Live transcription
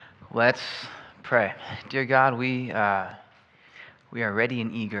Let's pray. Dear God, we are ready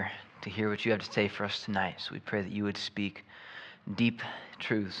and eager to hear what you have to say for us tonight. So we pray that you would speak deep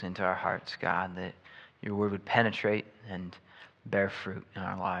truths into our hearts, God, that your word would penetrate and bear fruit in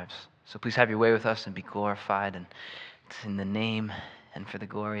our lives. So please have your way with us and be glorified. And it's in the name and for the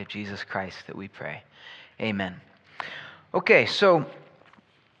glory of Jesus Christ that we pray. Amen. Okay, so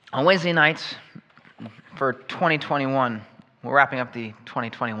on Wednesday nights for 2021, we're wrapping up the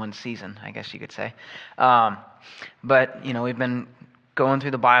 2021 season, I guess you could say. But, we've been going through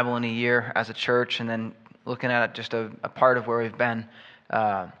the Bible in a year as a church and then looking at just a part of where we've been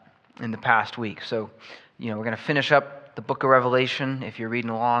in the past week. So, we're going to finish up the book of Revelation. If you're reading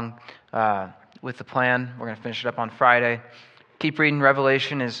along with the plan, we're going to finish it up on Friday. Keep reading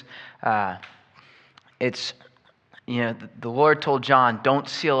Revelation. The Lord told John, don't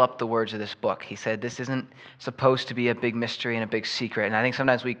seal up the words of this book. He said this isn't supposed to be a big mystery and a big secret. And I think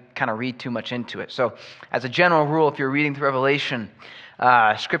sometimes we kind of read too much into it. So as a general rule, if you're reading through Revelation,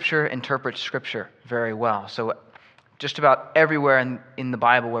 Scripture interprets Scripture very well. So just about everywhere in the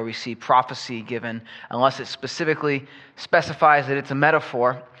Bible where we see prophecy given, unless it specifically specifies that it's a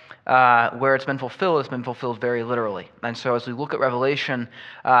metaphor, where it's been fulfilled very literally. And so as we look at Revelation,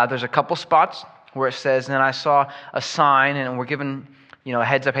 there's a couple spots where it says, and then I saw a sign, and we're given, a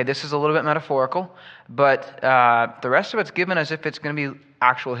heads up, hey, this is a little bit metaphorical, but the rest of it's given as if it's going to be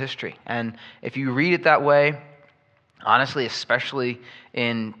actual history. And if you read it that way, honestly, especially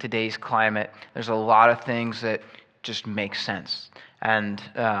in today's climate, there's a lot of things that just make sense. And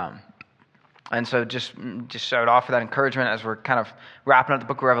so just start off with that encouragement as we're kind of wrapping up the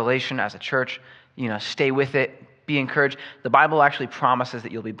book of Revelation as a church. Stay with it. Be encouraged. The Bible actually promises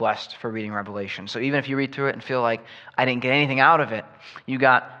that you'll be blessed for reading Revelation. So even if you read through it and feel like I didn't get anything out of it, you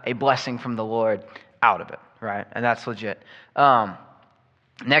got a blessing from the Lord out of it, right? And that's legit.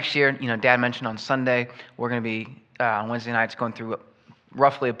 Next year, Dad mentioned on Sunday, we're going to be on Wednesday nights going through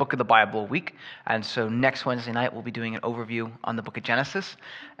roughly a book of the Bible a week. And so next Wednesday night, we'll be doing an overview on the book of Genesis.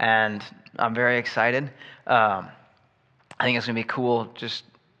 And I'm very excited. I think it's going to be cool, just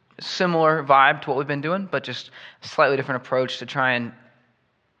similar vibe to what we've been doing, but just a slightly different approach to try and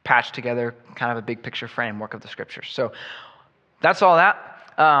patch together kind of a big picture framework of the Scriptures. So that's all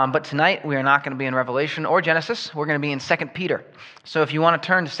that. But tonight we are not going to be in Revelation or Genesis. We're going to be in 2 Peter. So if you want to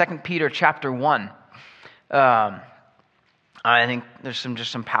turn to 2 Peter chapter 1, I think there's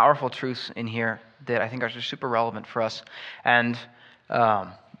some powerful truths in here that I think are just super relevant for us. And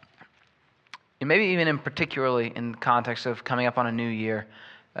maybe even in particularly in the context of coming up on a new year,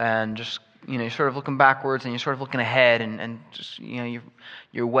 and just, you're sort of looking backwards and you're sort of looking ahead and just,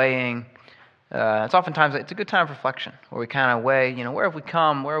 you're weighing. It's oftentimes, it's a good time of reflection where we kind of weigh, where have we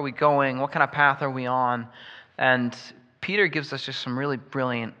come? Where are we going? What kind of path are we on? And Peter gives us just some really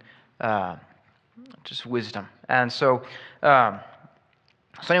brilliant, just wisdom. And so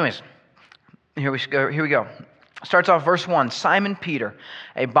anyways, here we go. Starts off verse 1, Simon Peter,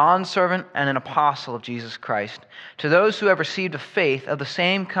 a bondservant and an apostle of Jesus Christ, to those who have received a faith of the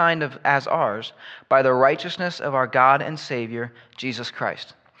same kind as ours, by the righteousness of our God and Savior, Jesus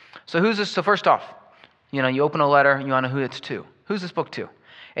Christ. So who's this? So first off, you open a letter, you want to know who it's to. Who's this book to?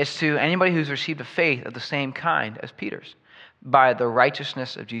 It's to anybody who's received a faith of the same kind as Peter's, by the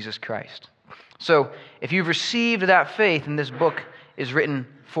righteousness of Jesus Christ. So if you've received that faith, then this book is written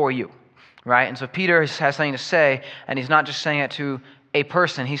for you. Right? And so Peter has something to say, and he's not just saying it to a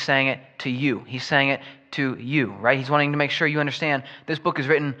person, he's saying it to you. He's saying it to you, right? He's wanting to make sure you understand this book is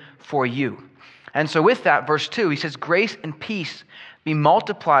written for you. And so with that, verse 2, he says, grace and peace be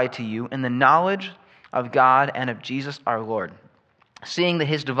multiplied to you in the knowledge of God and of Jesus our Lord, seeing that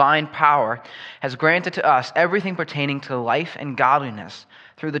his divine power has granted to us everything pertaining to life and godliness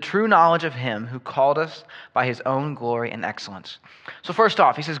through the true knowledge of him who called us by his own glory and excellence. So first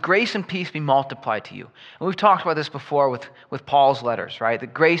off, he says, grace and peace be multiplied to you. And we've talked about this before with Paul's letters, right? The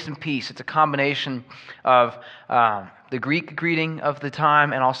grace and peace, it's a combination of the Greek greeting of the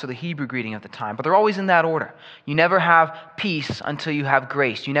time and also the Hebrew greeting of the time. But they're always in that order. You never have peace until you have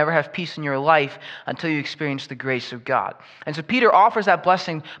grace. You never have peace in your life until you experience the grace of God. And so Peter offers that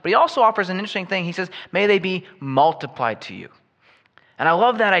blessing, but he also offers an interesting thing. He says, may they be multiplied to you. And I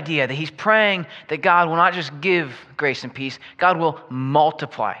love that idea that he's praying that God will not just give grace and peace, God will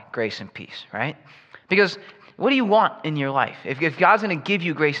multiply grace and peace, right? Because what do you want in your life? If God's going to give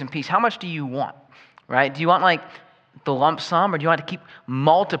you grace and peace, how much do you want, right? Do you want like the lump sum, or do you want to keep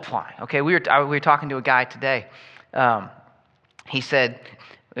multiplying? Okay, we were talking to a guy today. He said,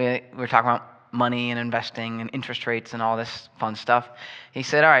 we were talking about money and investing and interest rates and all this fun stuff. He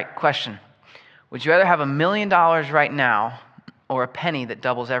said, all right, question. Would you rather have $1 million right now or a penny that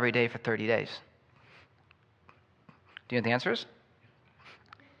doubles every day for 30 days? Do you know what the answer is?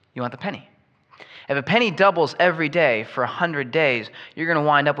 You want the penny. If a penny doubles every day for 100 days, you're going to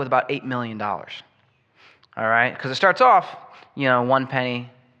wind up with about $8 million. All right? Because it starts off, 1 penny,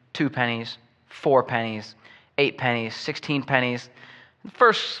 2 pennies, 4 pennies, 8 pennies, 16 pennies. The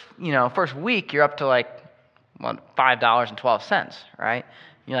first week, you're up to $5.12, right?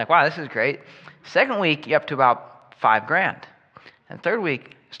 You're like, wow, this is great. Second week, you're up to about $5,000. And third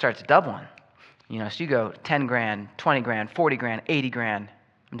week, it starts doubling. So you go 10 grand, 20 grand, 40 grand, 80 grand.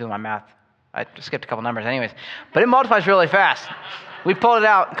 I'm doing my math. I skipped a couple numbers anyways. But it multiplies really fast. We pulled it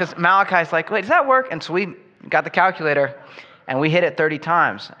out because Malachi's like, wait, does that work? And so we got the calculator and we hit it 30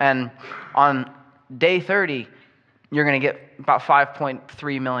 times. And on day 30, you're going to get about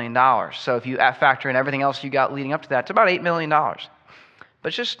 $5.3 million. So if you factor in everything else you got leading up to that, it's about $8 million.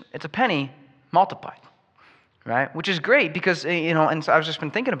 But it's a penny multiplied, right? Which is great because, and so I've just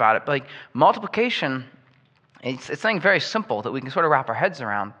been thinking about it, but multiplication, it's something very simple that we can sort of wrap our heads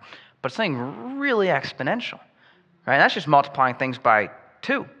around, but it's something really exponential, right? And that's just multiplying things by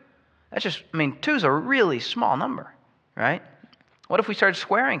 2. 2 is a really small number, right? What if we started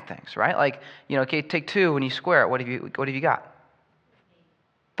squaring things, right? Like, okay, take 2 and you square it. What have you got?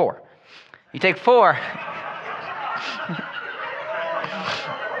 4. You take 4.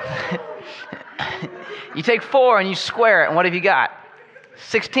 You take 4 and you square it, and what have you got?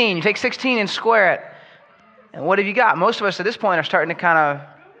 16. You take 16 and square it, and what have you got? Most of us at this point are starting to kind of,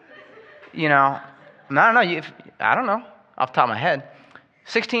 I don't know. I don't know off the top of my head.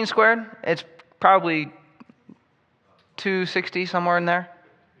 16 squared, it's probably 260, somewhere in there?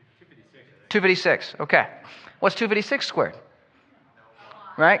 256, okay. What's 256 squared?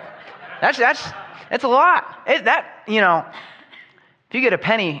 Right? That's a lot. If you get a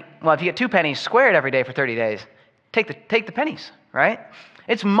penny, if you get 2 pennies squared every day for 30 days, take the pennies, right?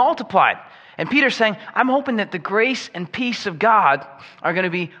 It's multiplied. And Peter's saying, I'm hoping that the grace and peace of God are going to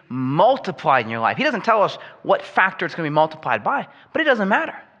be multiplied in your life. He doesn't tell us what factor it's going to be multiplied by, but it doesn't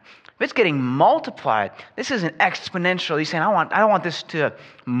matter. If it's getting multiplied, this is an exponential. He's saying, I want this to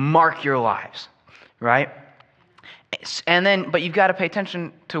mark your lives, right? But you've got to pay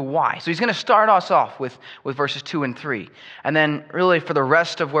attention to why. So he's going to start us off with verses 2 and 3. And then really for the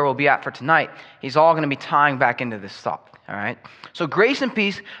rest of where we'll be at for tonight, he's all going to be tying back into this thought. All right? So grace and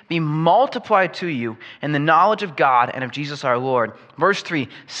peace be multiplied to you in the knowledge of God and of Jesus our Lord. Verse 3,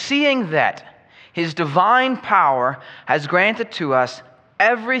 seeing that his divine power has granted to us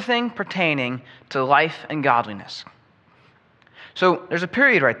everything pertaining to life and godliness. So there's a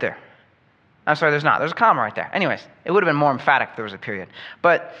period right there. I'm sorry, there's not. There's a comma right there. Anyways, it would have been more emphatic if there was a period.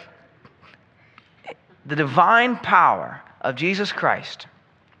 But the divine power of Jesus Christ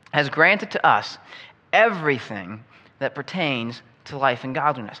has granted to us everything that pertains to life and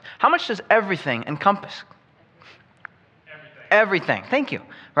godliness. How much does everything encompass? Everything. Thank you.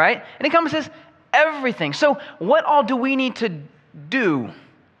 Right? It encompasses everything. So what all do we need to do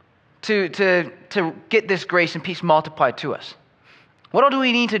to get this grace and peace multiplied to us? What all do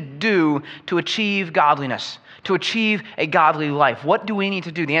we need to do to achieve godliness, to achieve a godly life? What do we need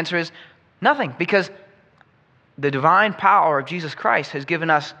to do? The answer is nothing, because the divine power of Jesus Christ has given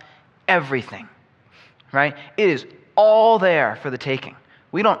us everything, right? It is all there for the taking.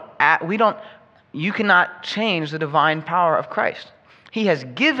 You cannot change the divine power of Christ. He has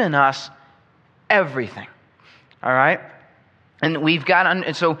given us everything, all right? And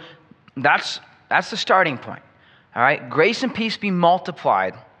so that's the starting point. All right, grace and peace be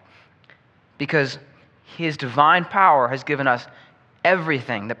multiplied because his divine power has given us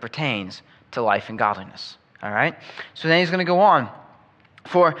everything that pertains to life and godliness. All right, so then he's going to go on.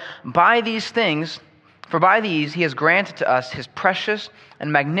 For by these he has granted to us his precious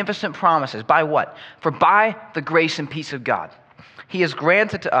and magnificent promises. By what? For by the grace and peace of God, he has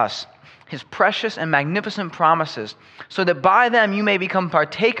granted to us his precious and magnificent promises, so that by them you may become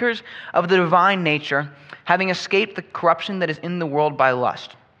partakers of the divine nature, having escaped the corruption that is in the world by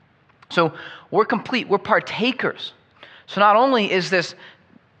lust. So we're complete, we're partakers. So not only is this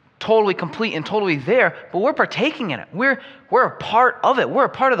totally complete and totally there, but we're partaking in it. We're a part of it. We're a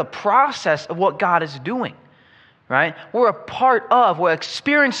part of the process of what God is doing, right? We're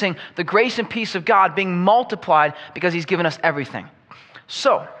experiencing the grace and peace of God being multiplied because he's given us everything.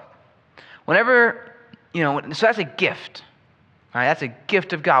 So, so that's a gift. Right, that's a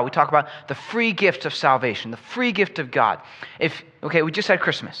gift of God. We talk about the free gift of salvation, the free gift of God. We just had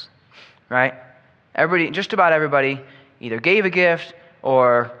Christmas, right? Just about everybody either gave a gift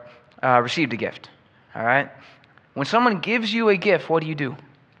or received a gift, all right? When someone gives you a gift, what do?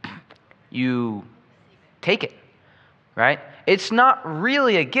 You take it, right? It's not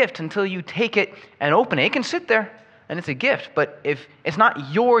really a gift until you take it and open it. It can sit there and it's a gift, but if it's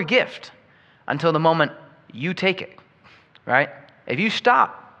not your gift until the moment you take it, right? If you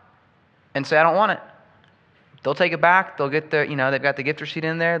stop and say, I don't want it, they'll take it back. They'll get their, they've got the gift receipt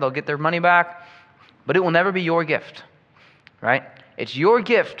in there. They'll get their money back, but it will never be your gift, right? It's your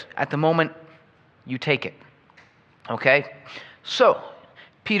gift at the moment you take it, okay? So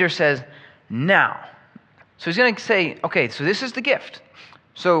Peter says, now. So he's going to say, okay, so this is the gift.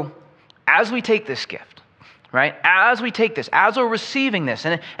 So as we take this gift, right? As we take this, as we're receiving this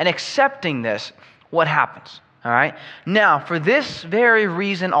and accepting this, what happens? All right? Now, for this very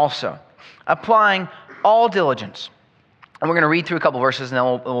reason also, applying all diligence. And we're going to read through a couple verses and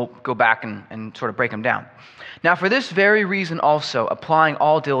then we'll go back and sort of break them down. Now, for this very reason also, applying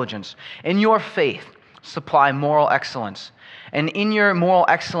all diligence, in your faith, supply moral excellence. And in your moral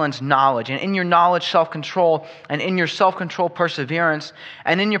excellence, knowledge. And in your knowledge, self-control. And in your self-control, perseverance.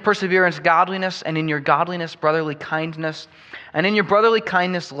 And in your perseverance, godliness. And in your godliness, brotherly kindness. And in your brotherly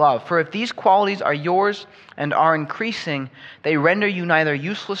kindness, love. For if these qualities are yours and are increasing, they render you neither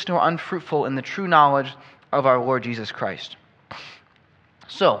useless nor unfruitful in the true knowledge of our Lord Jesus Christ.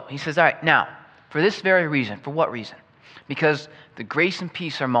 So, he says, all right, now, for this very reason. For what reason? Because the grace and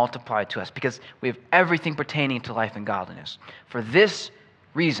peace are multiplied to us, because we have everything pertaining to life and godliness. For this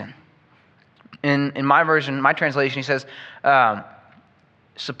reason, in my version, my translation, he says,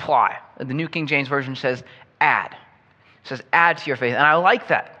 supply. The New King James Version says, add. It says, add to your faith. And I like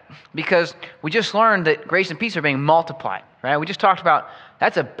that, because we just learned that grace and peace are being multiplied, right? We just talked about,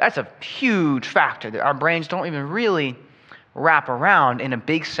 that's a huge factor that our brains don't even really wrap around in a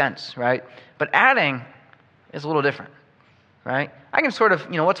big sense, right? But adding is a little different. Right? I can sort of,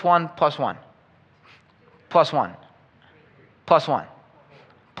 what's 1 plus 1? Plus 1. Plus 1.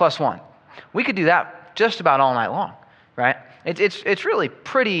 Plus 1. We could do that just about all night long, right? It's really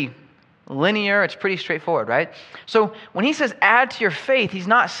pretty linear. It's pretty straightforward, right? So when he says add to your faith, he's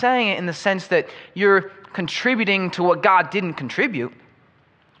not saying it in the sense that you're contributing to what God didn't contribute,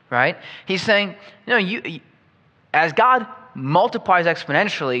 right? He's saying, as God multiplies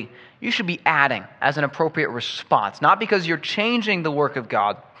exponentially, you should be adding as an appropriate response. Not because you're changing the work of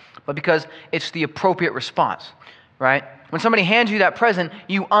God, but because it's the appropriate response, right? When somebody hands you that present,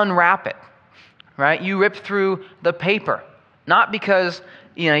 you unwrap it, right? You rip through the paper. Not because,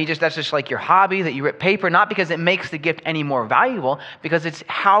 that's just like your hobby that you rip paper, not because it makes the gift any more valuable, because it's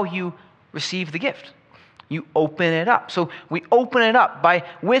how you receive the gift. You open it up. So we open it up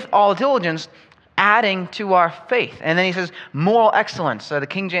with all diligence, adding to our faith. And then he says moral excellence. The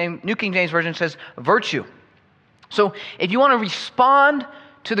New King James Version says virtue. So if you want to respond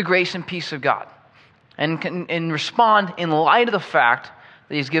to the grace and peace of God and respond in light of the fact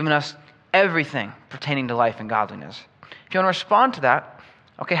that he's given us everything pertaining to life and godliness. If you want to respond to that,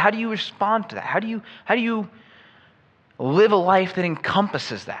 okay, how do you respond to that? How do you live a life that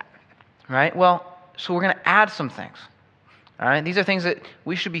encompasses that? Right? Well, so we're going to add some things. All right? These are things that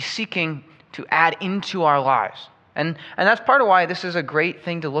we should be seeking to add into our lives. And that's part of why this is a great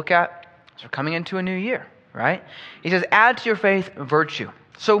thing to look at as we're coming into a new year, right? He says, add to your faith virtue.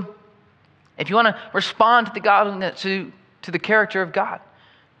 So if you want to respond to the godliness, to the character of God,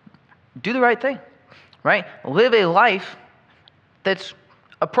 do the right thing, right? Live a life that's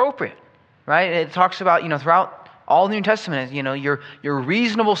appropriate, right? It talks about, throughout all the New Testament, your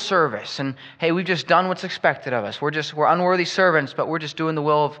reasonable service. And hey, we've just done what's expected of us. We're unworthy servants, but we're just doing the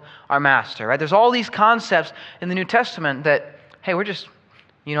will of our master, right? There's all these concepts in the New Testament that, hey, we're just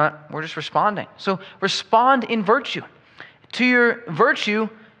responding. So respond in virtue. To your virtue,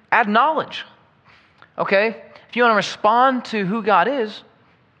 add knowledge. Okay? If you want to respond to who God is,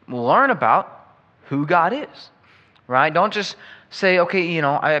 learn about who God is, right? Don't just say, okay,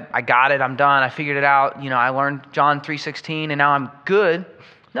 I got it, I'm done, I figured it out, I learned John 3:16 and now I'm good.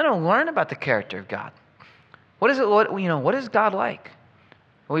 No, learn about the character of God. What is God like?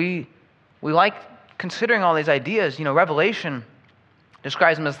 We like considering all these ideas. Revelation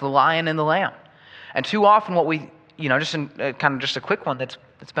describes him as the lion and the lamb. And too often what we, just a quick one that's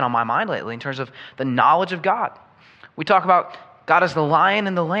been on my mind lately in terms of the knowledge of God. We talk about God is the lion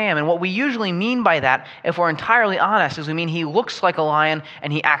and the lamb. And what we usually mean by that, if we're entirely honest, is we mean he looks like a lion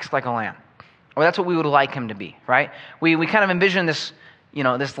and he acts like a lamb. Or that's what we would like him to be, right? We kind of envision this,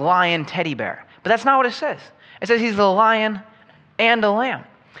 this lion teddy bear. But that's not what it says. It says he's the lion and a lamb.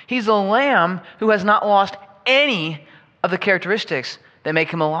 He's a lamb who has not lost any of the characteristics that make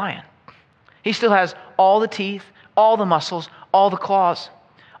him a lion. He still has all the teeth, all the muscles, all the claws,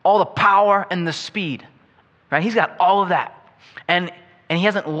 all the power and the speed, right? He's got all of that. And And he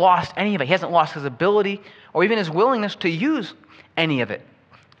hasn't lost any of it. He hasn't lost his ability or even his willingness to use any of it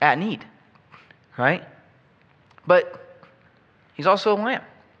at need, right? But he's also a lamb.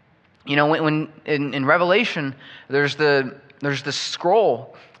 You know, when in Revelation, there's the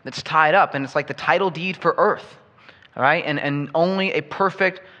scroll that's tied up, and it's like the title deed for earth, all right? And only a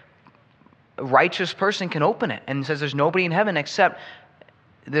perfect, righteous person can open it. And it says there's nobody in heaven except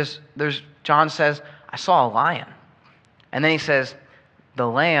John says, I saw a lion. And then he says, the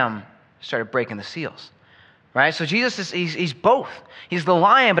lamb started breaking the seals. Right? So Jesus he's both. He's the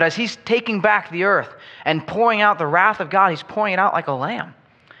lion, but as he's taking back the earth and pouring out the wrath of God, he's pouring it out like a lamb.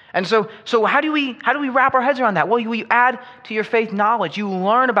 And so how do we wrap our heads around that? Well, you add to your faith knowledge. You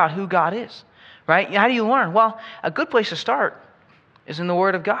learn about who God is. Right? How do you learn? Well, a good place to start is in the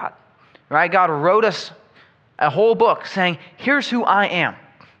Word of God. Right? God wrote us a whole book saying, here's who I am,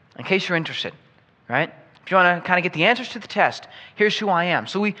 in case you're interested. Right? If you want to kind of get the answers to the test, here's who I am.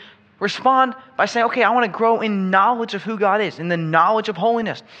 So we respond by saying, okay, I want to grow in knowledge of who God is, in the knowledge of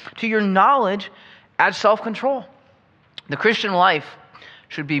holiness. To your knowledge, add self-control. The Christian life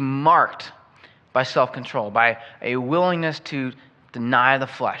should be marked by self-control, by a willingness to deny the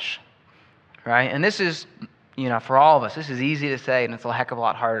flesh. Right? And this is, for all of us, this is easy to say, and it's a heck of a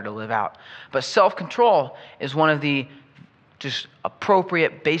lot harder to live out. But self-control is one of the just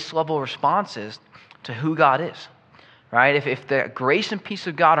appropriate base level responses to who God is. Right? If the grace and peace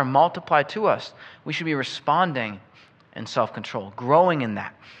of God are multiplied to us, we should be responding in self-control, growing in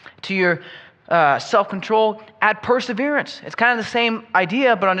that. To your self-control, add perseverance. It's kind of the same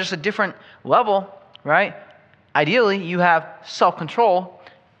idea, but on just a different level, right? Ideally, you have self-control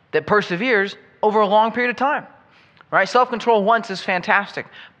that perseveres over a long period of time. Right? Self-control once is fantastic.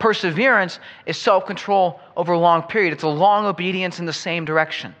 Perseverance is self-control over a long period. It's a long obedience in the same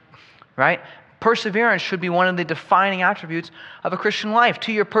direction. Right? Perseverance should be one of the defining attributes of a Christian life.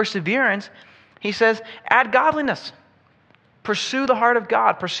 To your perseverance, he says, add godliness. Pursue the heart of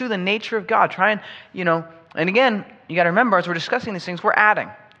God. Pursue the nature of God. Try and, and again, you got to remember, as we're discussing these things, we're adding.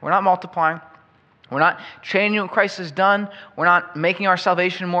 We're not multiplying. We're not changing what Christ has done. We're not making our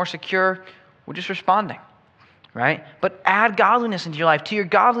salvation more secure. We're just responding, right? But add godliness into your life. To your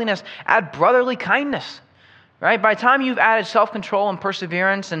godliness, add brotherly kindness. Right? By the time you've added self-control and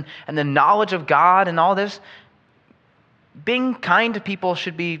perseverance and the knowledge of God and all this, being kind to people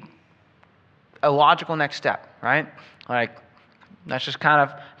should be a logical next step, right? Like, that's just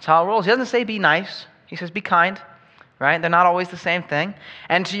that's how it rolls. He doesn't say be nice. He says be kind, right? They're not always the same thing.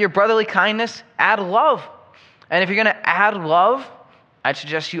 And to your brotherly kindness, add love. And if you're going to add love, I'd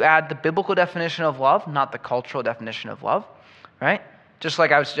suggest you add the biblical definition of love, not the cultural definition of love, right? Just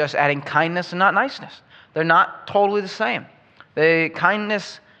like I was just adding kindness and not niceness. They're not totally the same. The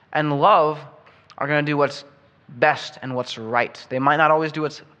kindness and love are going to do what's best and what's right. They might not always do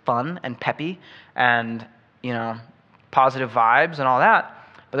what's fun and peppy and, positive vibes and all that,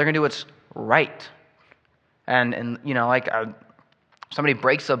 but they're going to do what's right. And like somebody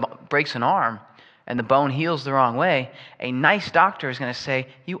breaks an arm and the bone heals the wrong way, a nice doctor is going to say,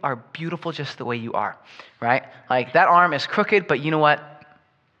 you are beautiful just the way you are, right? Like that arm is crooked, but you know what?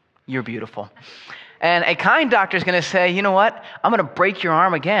 You're beautiful. And a kind doctor is going to say, you know what? I'm going to break your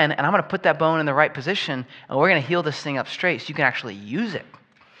arm again, and I'm going to put that bone in the right position, and we're going to heal this thing up straight so you can actually use it,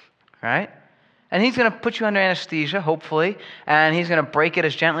 right? And he's going to put you under anesthesia, hopefully, and he's going to break it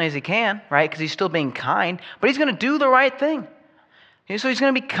as gently as he can, right? Because he's still being kind, but he's going to do the right thing. So he's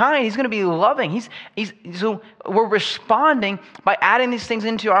going to be kind. He's going to be loving. So we're responding by adding these things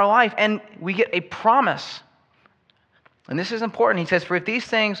into our life, and we get a promise. And this is important. He says, for if these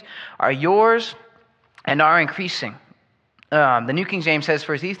things are yours and are increasing. The New King James says,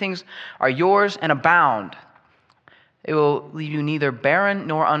 for these things are yours and abound, it will leave you neither barren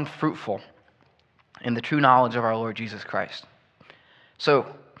nor unfruitful in the true knowledge of our Lord Jesus Christ. So,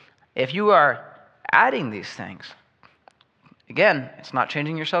 if you are adding these things, again, it's not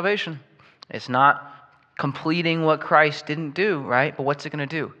changing your salvation. It's not completing what Christ didn't do, right? But what's it going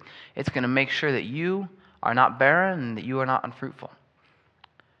to do? It's going to make sure that you are not barren and that you are not unfruitful,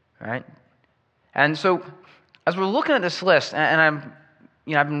 right? And so, as we're looking at this list, and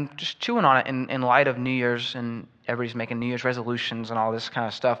I've been just chewing on it in light of New Year's, and everybody's making New Year's resolutions and all this kind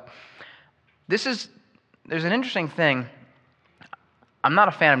of stuff. There's an interesting thing. I'm not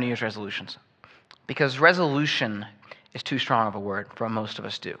a fan of New Year's resolutions because resolution is too strong of a word for what most of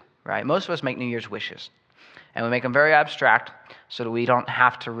us do, right? Most of us make New Year's wishes, and we make them very abstract so that we don't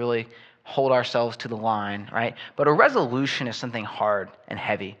have to really hold ourselves to the line, right? But a resolution is something hard and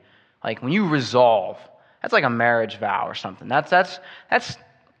heavy. Like when you resolve, that's like a marriage vow or something. That's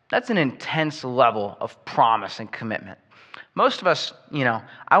an intense level of promise and commitment. Most of us,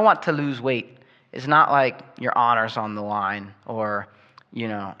 I want to lose weight. It's not like your honor's on the line or,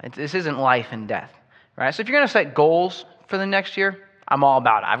 this isn't life and death, right? So if you're going to set goals for the next year, I'm all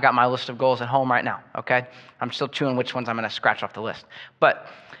about it. I've got my list of goals at home right now, okay? I'm still chewing which ones I'm going to scratch off the list. But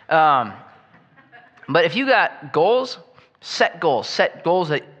if you got goals, set goals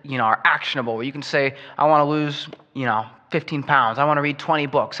that, are actionable, where you can say, I want to lose, 15 pounds. I want to read 20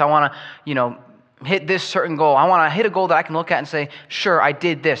 books. I want to, hit this certain goal. I want to hit a goal that I can look at and say, sure, I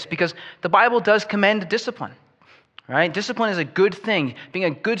did this. Because the Bible does commend discipline, right? Discipline is a good thing. Being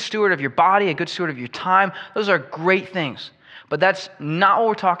a good steward of your body, a good steward of your time, those are great things. But that's not what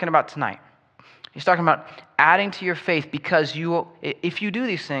we're talking about tonight. He's talking about adding to your faith because if you do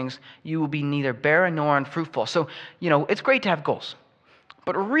these things, you will be neither barren nor unfruitful. So, it's great to have goals.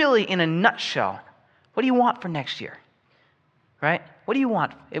 But really, in a nutshell, what do you want for next year? Right? What do you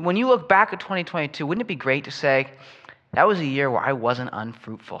want? When you look back at 2022, wouldn't it be great to say, that was a year where I wasn't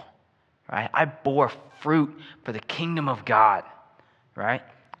unfruitful, right? I bore fruit for the kingdom of God, right?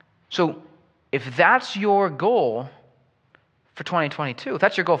 So if that's your goal for 2022, if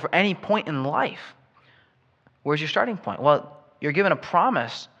that's your goal for any point in life, where's your starting point? Well, you're given a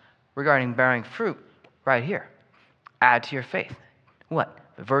promise regarding bearing fruit right here. Add to your faith. What?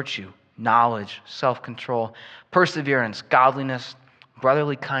 Virtue, knowledge, self-control, perseverance, godliness,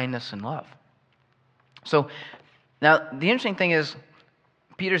 brotherly kindness, and love. So now the interesting thing is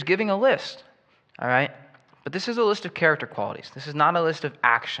Peter's giving a list, all right? But this is a list of character qualities. This is not a list of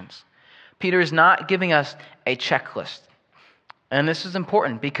actions. Peter is not giving us a checklist. And this is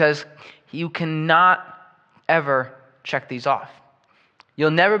important because you cannot ever check these off.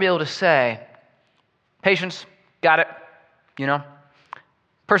 You'll never be able to say, patience, got it,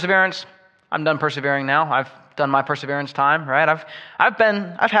 Perseverance, I'm done persevering now. I've done my perseverance time, right?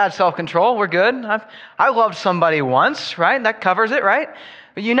 I've had self-control. We're good. I loved somebody once, right? That covers it, right?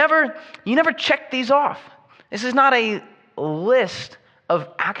 But you never check these off. This is not a list of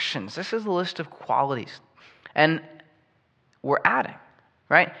actions. This is a list of qualities. And we're adding,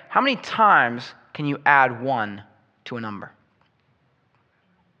 right? How many times can you add 1 to a number?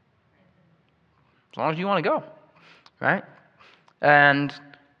 As long as you want to go, right? And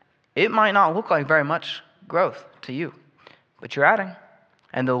it might not look like very much growth to you, but you're adding.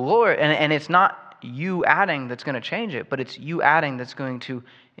 And the Lord, and it's not you adding that's going to change it, but it's you adding that's going to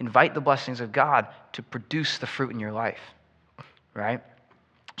invite the blessings of God to produce the fruit in your life, right?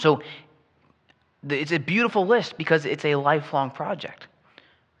 So it's a beautiful list because it's a lifelong project,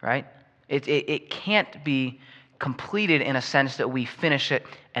 right? It can't be completed in a sense that we finish it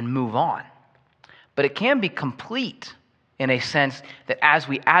and move on, but it can be complete in a sense that as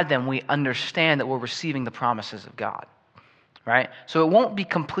we add them, we understand that we're receiving the promises of God, right? So it won't be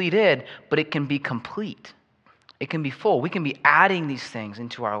completed, but it can be complete. It can be full. We can be adding these things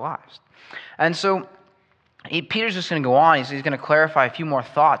into our lives. And so Peter's just going to go on. He's going to clarify a few more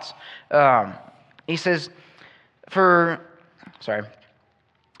thoughts. He says, for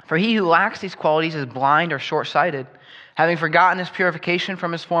he who lacks these qualities is blind or short-sighted, having forgotten his purification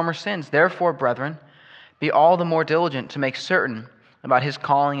from his former sins. Therefore, brethren, be all the more diligent to make certain about his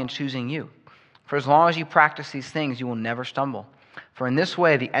calling and choosing you. For as long as you practice these things, you will never stumble. For in this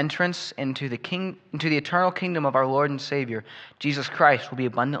way, the entrance into the eternal kingdom of our Lord and Savior, Jesus Christ, will be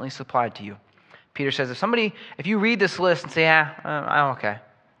abundantly supplied to you. Peter says, if you read this list and say, I'm okay,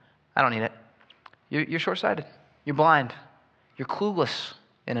 I don't need it, you're short-sighted, you're blind, you're clueless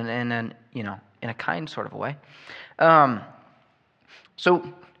in a kind sort of a way.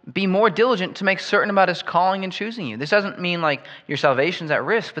 So be more diligent to make certain about his calling and choosing you. This doesn't mean like your salvation's at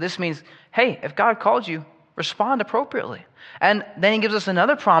risk, but this means, hey, if God called you, respond appropriately. And then he gives us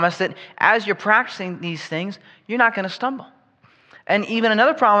another promise that as you're practicing these things, you're not going to stumble. And even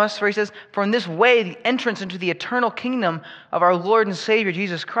another promise where he says, for in this way, the entrance into the eternal kingdom of our Lord and Savior,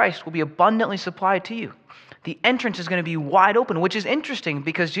 Jesus Christ, will be abundantly supplied to you. The entrance is going to be wide open, which is interesting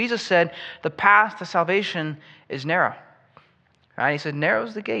because Jesus said the path to salvation is narrow. Right? He said, narrow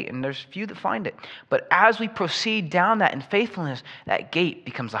is the gate, and there's few that find it. But as we proceed down that in faithfulness, that gate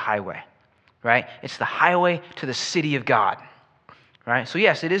becomes the highway. Right? It's the highway to the city of God. Right? So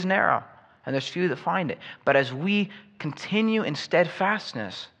yes, it is narrow, and there's few that find it. But as we continue in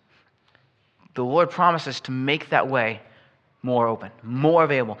steadfastness, the Lord promises to make that way more open, more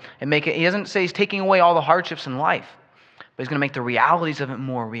available. And make it, he doesn't say he's taking away all the hardships in life, but he's going to make the realities of it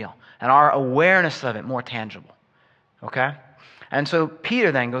more real, and our awareness of it more tangible. Okay? And so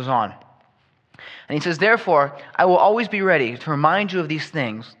Peter then goes on, and he says, therefore, I will always be ready to remind you of these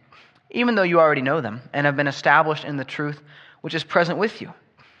things, even though you already know them and have been established in the truth which is present with you.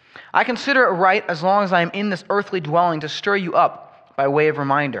 I consider it right, as long as I am in this earthly dwelling, to stir you up by way of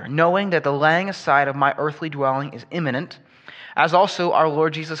reminder, knowing that the laying aside of my earthly dwelling is imminent, as also our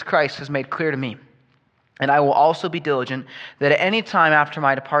Lord Jesus Christ has made clear to me. And I will also be diligent that at any time after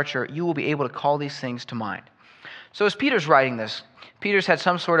my departure, you will be able to call these things to mind. So as Peter's writing this, Peter's had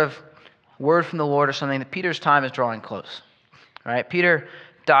some sort of word from the Lord or something that Peter's time is drawing close. All right? Peter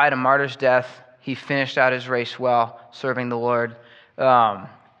died a martyr's death. He finished out his race well, serving the Lord.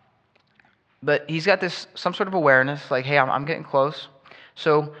 But he's got some sort of awareness, like, hey, I'm getting close.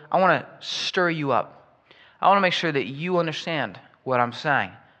 So I want to stir you up. I want to make sure that you understand what I'm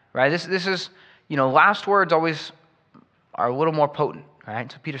saying. Right? This is, last words always are a little more potent.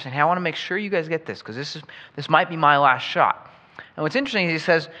 Right? So Peter's saying, hey, I want to make sure you guys get this, because this might be my last shot. And what's interesting is he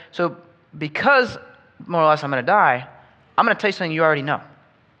says, so because more or less I'm going to die, I'm going to tell you something you already know.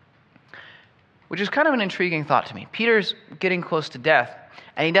 Which is kind of an intriguing thought to me. Peter's getting close to death,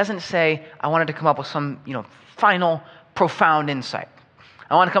 and he doesn't say, I wanted to come up with some, final, profound insight.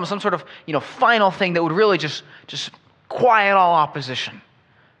 I want to come up with some sort of, final thing that would really just quiet all opposition.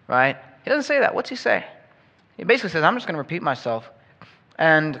 Right? He doesn't say that. What's he say? He basically says, I'm just going to repeat myself,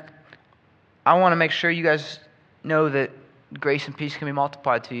 and I want to make sure you guys know that grace and peace can be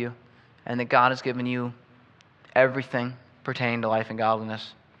multiplied to you, and that God has given you everything pertaining to life and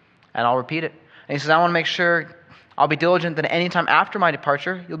godliness. And I'll repeat it. And he says, I want to make sure I'll be diligent that any time after my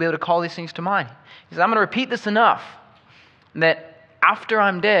departure, you'll be able to call these things to mind. He says, I'm going to repeat this enough that after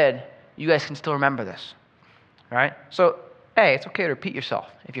I'm dead, you guys can still remember this. Right? So, hey, it's okay to repeat yourself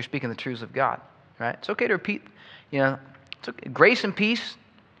if you're speaking the truths of God. Right? It's okay to repeat, it's okay. Grace and peace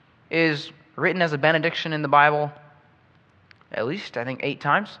is written as a benediction in the Bible at least, I think, 8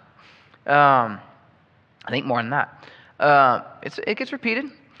 times. I think more than that. It gets repeated.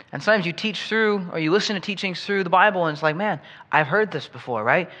 And sometimes you teach through, or you listen to teachings through the Bible, and it's like, man, I've heard this before,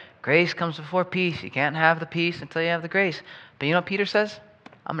 right? Grace comes before peace. You can't have the peace until you have the grace. But you know what Peter says?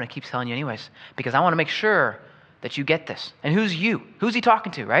 I'm going to keep telling you anyways, because I want to make sure that you get this. And who's you? Who's he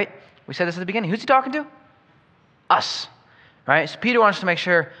talking to, right? We said this at the beginning. Who's he talking to? Us, right? So Peter wants to make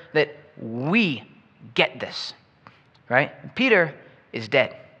sure that we get this, right? Peter is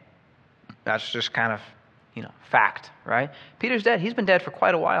dead. That's just kind of, fact, right? Peter's dead. He's been dead for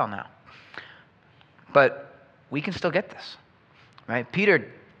quite a while now. But we can still get this, right?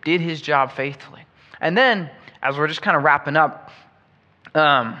 Peter did his job faithfully. And then, as we're just kind of wrapping up,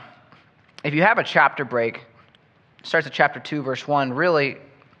 if you have a chapter break, it starts at chapter 2, verse 1, really,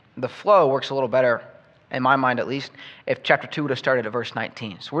 the flow works a little better, in my mind at least, if chapter 2 would have started at verse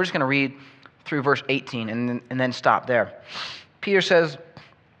 19. So we're just going to read through verse 18 and then stop there. Peter says,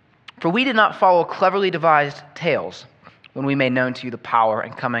 for we did not follow cleverly devised tales when we made known to you the power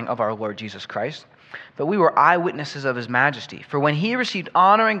and coming of our Lord Jesus Christ, but we were eyewitnesses of his majesty. For when he received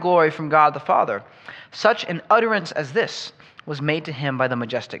honor and glory from God the Father, such an utterance as this was made to him by the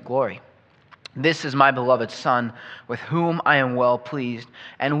majestic glory. This is my beloved Son, with whom I am well pleased.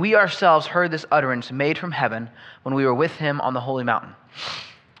 And we ourselves heard this utterance made from heaven when we were with him on the holy mountain.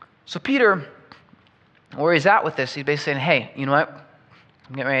 So Peter, where he's at with this, he's basically saying, hey, you know what?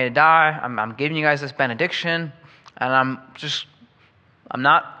 I'm getting ready to die. I'm giving you guys this benediction. And I'm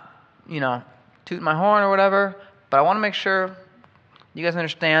not, tooting my horn or whatever. But I want to make sure you guys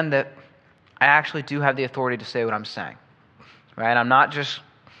understand that I actually do have the authority to say what I'm saying. Right? I'm not just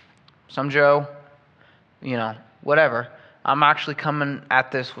some Joe, whatever. I'm actually coming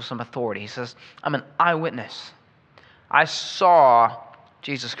at this with some authority. He says, I'm an eyewitness. I saw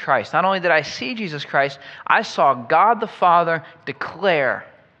Jesus Christ. Not only did I see Jesus Christ, I saw God the Father declare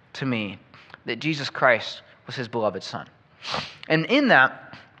to me that Jesus Christ was his beloved Son. And in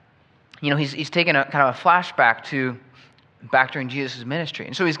that, he's taken a kind of a flashback to back during Jesus' ministry.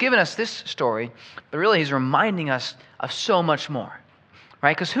 And so he's given us this story, but really he's reminding us of so much more.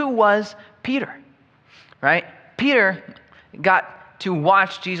 Right? Because who was Peter? Right? Peter got to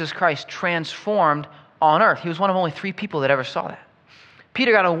watch Jesus Christ transformed on earth. He was one of only 3 people that ever saw that.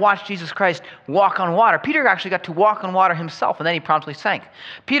 Peter got to watch Jesus Christ walk on water. Peter actually got to walk on water himself, and then he promptly sank.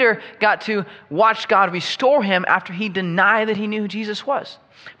 Peter got to watch God restore him after he denied that he knew who Jesus was.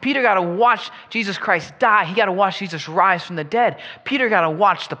 Peter got to watch Jesus Christ die. He got to watch Jesus rise from the dead. Peter got to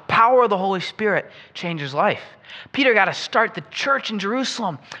watch the power of the Holy Spirit change his life. Peter got to start the church in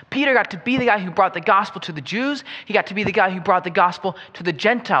Jerusalem. Peter got to be the guy who brought the gospel to the Jews. He got to be the guy who brought the gospel to the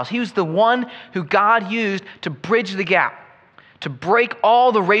Gentiles. He was the one who God used to bridge the gap, to break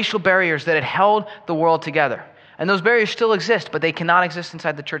all the racial barriers that had held the world together. And those barriers still exist, but they cannot exist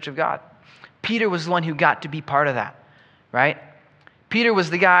inside the church of God. Peter was the one who got to be part of that, right? Peter was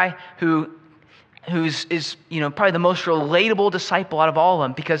the guy who, is probably the most relatable disciple out of all of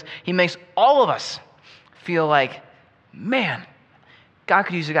them, because he makes all of us feel like, man, God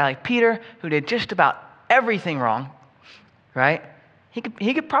could use a guy like Peter who did just about everything wrong, right? He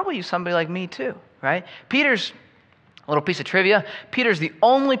could probably use somebody like me too, right? Peter's, a little piece of trivia, Peter's the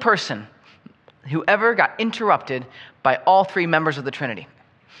only person who ever got interrupted by all three members of the Trinity.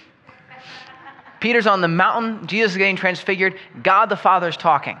 Peter's on the mountain, Jesus is getting transfigured, God the Father is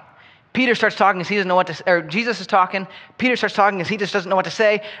talking. Peter starts talking because he doesn't know what to say, or Jesus is talking, Peter starts talking because he just doesn't know what to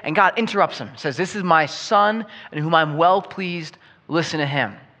say, and God interrupts him, says, "This is my son in whom I'm well pleased, listen to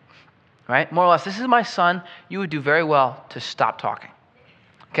him." Right? More or less, this is my son, you would do very well to stop talking.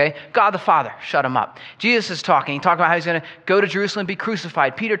 Okay? God the Father, shut him up. Jesus is talking. He talked about how he's going to go to Jerusalem and be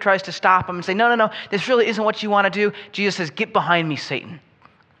crucified. Peter tries to stop him and say, no, this really isn't what you want to do. Jesus says, "Get behind me, Satan."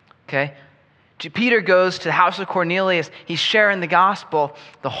 Okay? Peter goes to the house of Cornelius. He's sharing the gospel.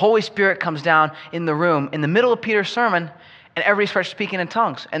 The Holy Spirit comes down in the room in the middle of Peter's sermon, and everybody starts speaking in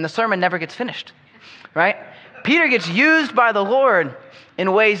tongues, and the sermon never gets finished. Right? Peter gets used by the Lord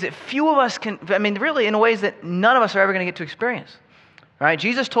in ways that few of us can, really in ways that none of us are ever going to get to experience. Right?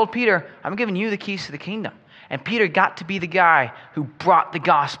 Jesus told Peter, "I'm giving you the keys to the kingdom." And Peter got to be the guy who brought the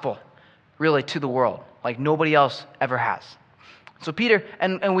gospel really to the world like nobody else ever has. So Peter,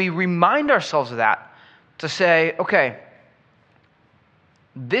 and we remind ourselves of that to say, okay,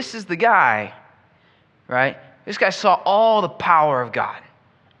 this is the guy, right? This guy saw all the power of God,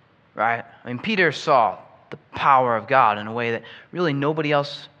 right? Peter saw the power of God in a way that really nobody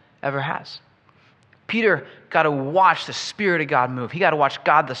else ever has. Peter got to watch the Spirit of God move. He got to watch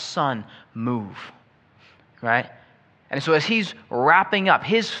God the Son move, right? And so as he's wrapping up,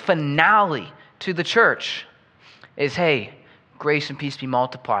 his finale to the church is, hey, grace and peace be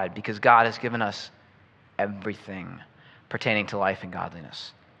multiplied because God has given us everything pertaining to life and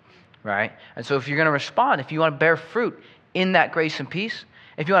godliness, right? And so if you're going to respond, if you want to bear fruit in that grace and peace,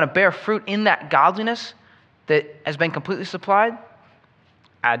 if you want to bear fruit in that godliness that has been completely supplied,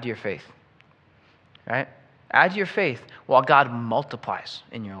 add to your faith, right? Add to your faith while God multiplies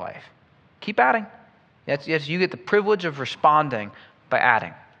in your life. Keep adding. Yes, you get the privilege of responding by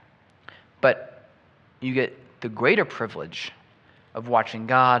adding. But you get the greater privilege of watching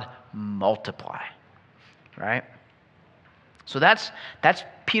God multiply, right? So that's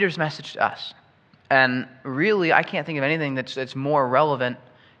Peter's message to us. And really, I can't think of anything that's more relevant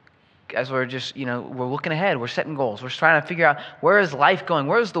as we're just, we're looking ahead, we're setting goals, we're trying to figure out where is life going,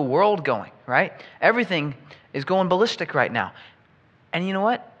 where is the world going, right? Everything is going ballistic right now. And you know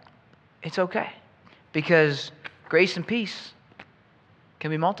what? It's okay. Because grace and peace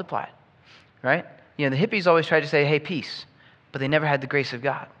can be multiplied, right? The hippies always tried to say, hey, peace, but they never had the grace of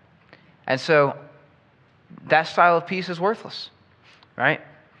God. And so that style of peace is worthless, right?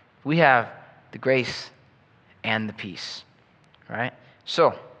 We have the grace and the peace, right?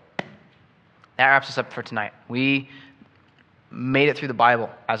 So that wraps us up for tonight. We made it through the Bible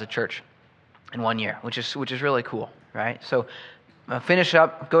as a church in 1 year, which is really cool, right? So finish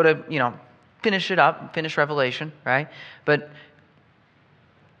up, finish it up, finish Revelation, right? But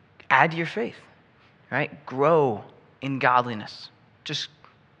add to your faith, right? Grow in godliness. Just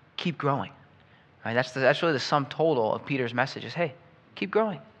keep growing, right? That's really the sum total of Peter's message is, hey, keep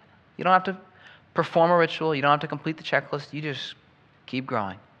growing. You don't have to perform a ritual. You don't have to complete the checklist. You just keep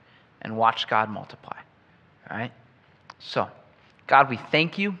growing and watch God multiply, right? So, God, we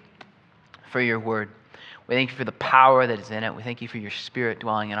thank you for your word. We thank you for the power that is in it. We thank you for your Spirit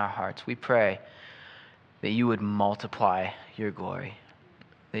dwelling in our hearts. We pray that you would multiply your glory,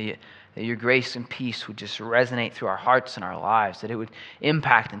 that your grace and peace would just resonate through our hearts and our lives, that it would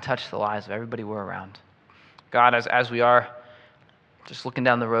impact and touch the lives of everybody we're around. God, as we are just looking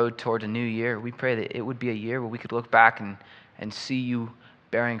down the road toward a new year, we pray that it would be a year where we could look back and see you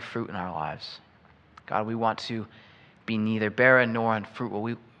bearing fruit in our lives. God, we want to be neither barren nor unfruitful.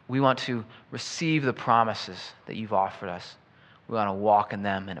 We want to receive the promises that you've offered us. We want to walk in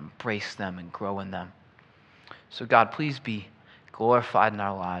them and embrace them and grow in them. So God, please be glorified in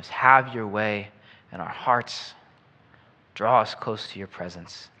our lives. Have your way in our hearts. Draw us close to your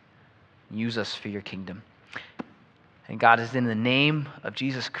presence. Use us for your kingdom. And God, it is in the name of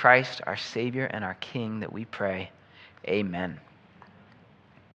Jesus Christ, our Savior and our King, that we pray. Amen.